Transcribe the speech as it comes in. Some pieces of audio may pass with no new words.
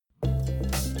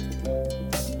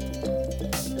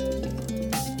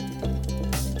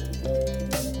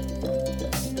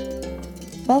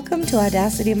Welcome to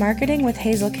Audacity Marketing with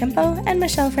Hazel Quimpo and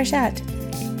Michelle Frechette.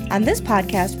 On this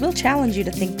podcast, we'll challenge you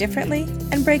to think differently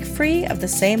and break free of the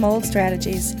same old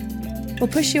strategies. We'll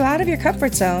push you out of your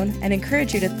comfort zone and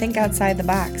encourage you to think outside the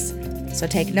box. So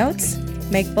take notes,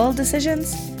 make bold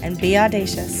decisions, and be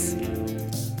audacious.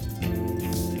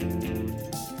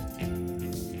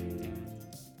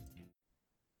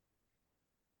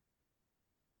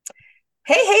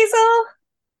 Hey, Hazel.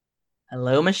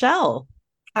 Hello, Michelle.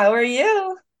 How are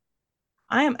you?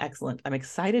 I am excellent. I'm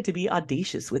excited to be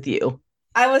audacious with you.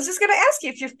 I was just going to ask you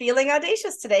if you're feeling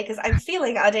audacious today, because I'm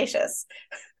feeling audacious.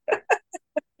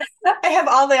 I have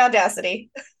all the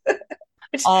audacity.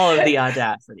 All of the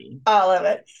audacity. All of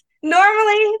it.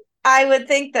 Normally, I would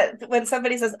think that when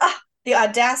somebody says, the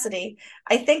audacity,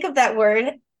 I think of that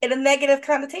word in a negative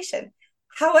connotation.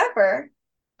 However,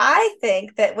 I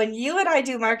think that when you and I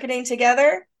do marketing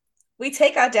together, we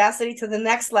take audacity to the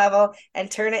next level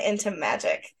and turn it into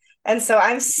magic. And so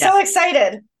I'm so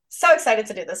excited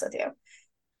to do this with you.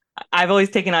 I've always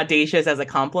taken audacious as a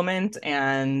compliment.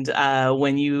 And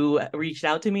when you reached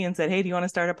out to me and said, hey, do you want to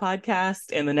start a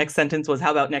podcast? And the next sentence was,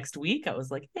 how about next week? I was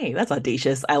like, hey, that's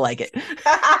audacious. I like it.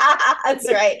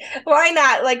 That's right. Why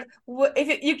not? Like,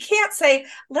 if you can't say,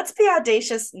 let's be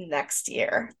audacious next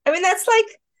year. I mean, that's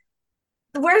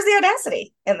like, where's the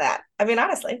audacity in that? I mean,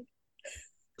 honestly.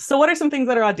 So what are some things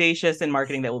that are audacious in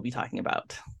marketing that we'll be talking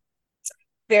about?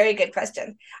 Very good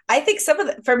question. I think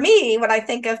for me, when I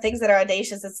think of things that are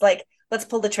audacious, it's like, let's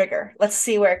pull the trigger. Let's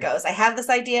see where it goes. I have this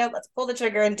idea. Let's pull the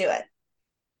trigger and do it.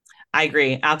 I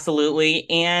agree. Absolutely.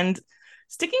 And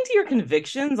sticking to your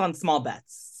convictions on small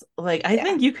bets. Like, I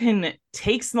think you can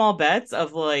take small bets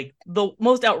of like the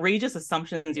most outrageous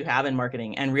assumptions you have in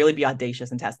marketing and really be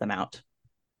audacious and test them out.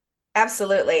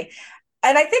 Absolutely.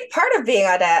 And I think part of being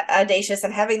audacious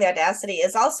and having the audacity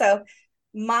is also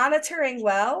monitoring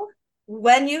well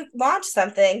when you launch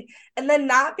something and then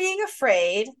not being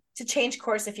afraid to change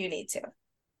course if you need to.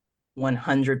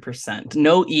 100%.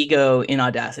 No ego in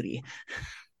Audacity.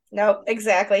 No,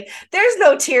 exactly. There's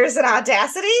no tears in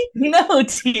Audacity. No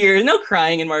tears, no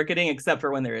crying in marketing, except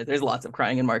for when there's lots of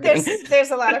crying in marketing.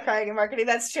 There's a lot of crying in marketing.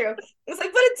 That's true. It's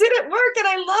like, but it didn't work and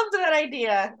I loved that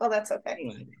idea. Well, that's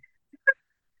okay.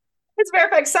 As a matter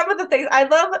of fact, some of the things I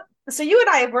love. So you and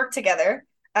I have worked together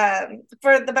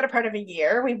for the better part of a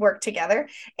year. We've worked together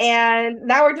and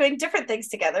now we're doing different things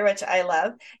together, which I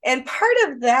love. And part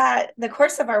of that, the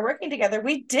course of our working together,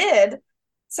 we did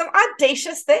some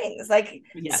audacious things, like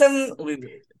we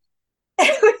did.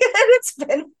 It's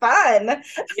been fun.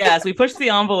 Yes, we pushed the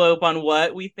envelope on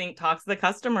what we think talks to the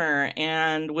customer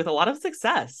and with a lot of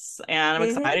success. And I'm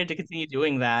excited to continue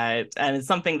doing that. And it's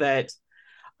something that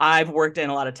I've worked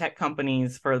in a lot of tech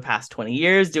companies for the past 20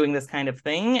 years doing this kind of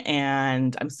thing.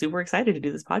 And I'm super excited to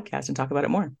do this podcast and talk about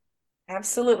it more.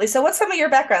 Absolutely. So what's some of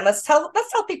your background? Let's tell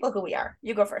people who we are.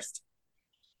 You go first.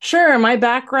 Sure. My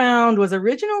background was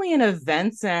originally in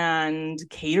events and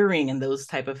catering and those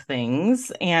type of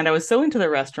things. And I was so into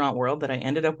the restaurant world that I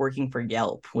ended up working for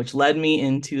Yelp, which led me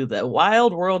into the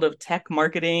wild world of tech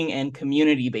marketing and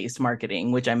community-based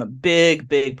marketing, which I'm a big,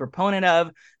 big proponent of,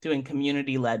 doing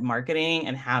community-led marketing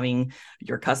and having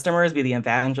your customers be the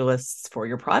evangelists for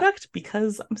your product,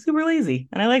 because I'm super lazy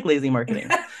and I like lazy marketing.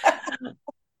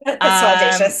 That's so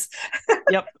audacious.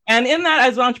 Yep. And in that,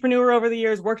 as an entrepreneur over the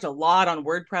years, worked a lot on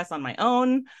WordPress on my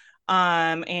own.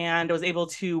 And I was able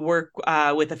to work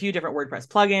with a few different WordPress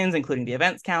plugins, including the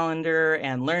events calendar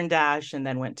and LearnDash, and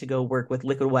then went to go work with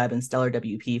Liquid Web and Stellar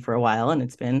WP for a while. And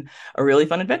it's been a really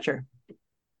fun adventure.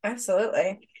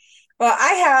 Absolutely. Well,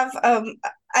 I have,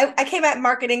 I came at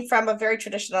marketing from a very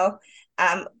traditional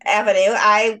avenue.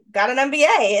 I got an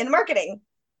MBA in marketing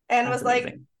and was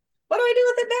like, what do I do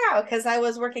with it now? Because I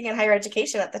was working in higher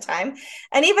education at the time.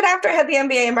 And even after I had the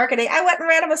MBA in marketing, I went and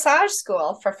ran a massage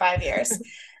school for 5 years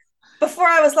before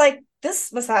I was like,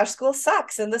 this massage school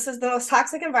sucks. And this is the most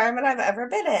toxic environment I've ever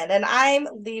been in. And I'm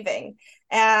leaving.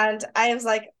 And I was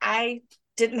like, I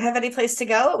didn't have any place to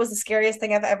go. It was the scariest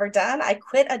thing I've ever done. I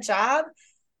quit a job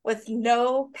with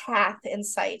no path in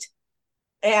sight.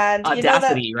 And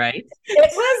Audacity, right?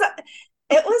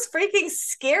 It was freaking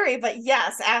scary, but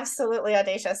yes, absolutely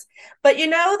audacious. But you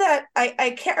know that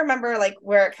I can't remember like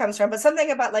where it comes from, but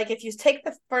something about like, if you take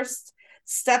the first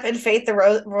step in faith, the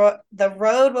road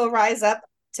will rise up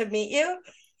to meet you.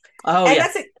 Oh, and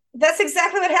yes. That's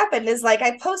exactly what happened. Is like,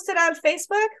 I posted on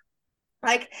Facebook,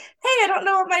 like, hey, I don't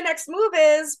know what my next move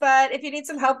is, but if you need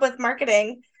some help with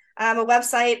marketing, a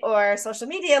website or social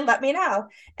media, let me know.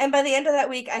 And by the end of that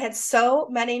week, I had so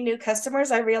many new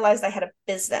customers, I realized I had a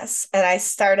business and I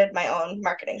started my own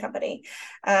marketing company.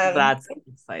 That's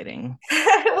exciting.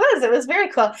 It was very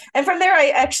cool. And from there, I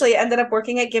actually ended up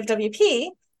working at Give WP,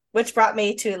 which brought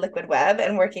me to Liquid Web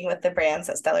and working with the brands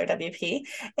at Stellar WP.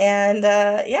 And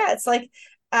yeah, it's like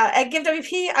at Give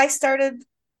WP, I started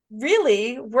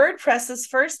really WordPress's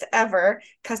first ever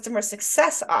customer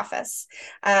success office,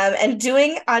 and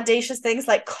doing audacious things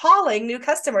like calling new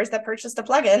customers that purchased a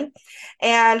plugin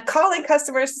and calling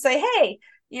customers to say, hey,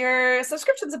 your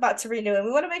subscription's about to renew and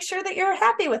we want to make sure that you're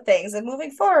happy with things and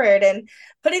moving forward, and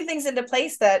putting things into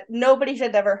place that nobody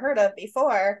had ever heard of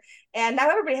before. And now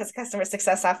everybody has a customer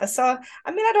success office. So,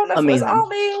 I mean, I don't know if it was all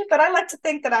me, but I like to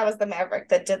think that I was the maverick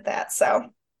that did that. So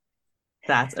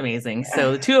that's amazing.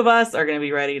 So the two of us are going to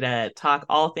be ready to talk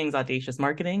all things Audacious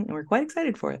marketing, and we're quite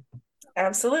excited for it.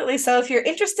 Absolutely. So if you're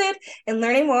interested in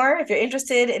learning more, if you're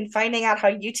interested in finding out how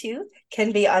you too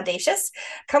can be audacious,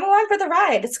 come along for the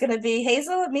ride. It's going to be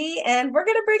Hazel, me, and we're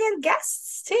going to bring in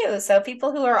guests too. So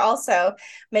people who are also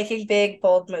making big,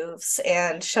 bold moves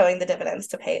and showing the dividends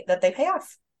that they pay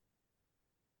off.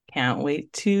 Can't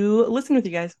wait to listen with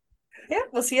you guys. Yeah,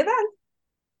 we'll see you then.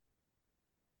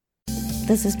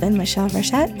 This has been Michelle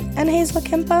Frechette and Hazel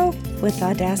Quimpo with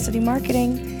Audacity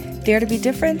Marketing. Dare to be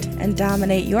different and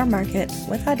dominate your market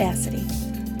with Audacity.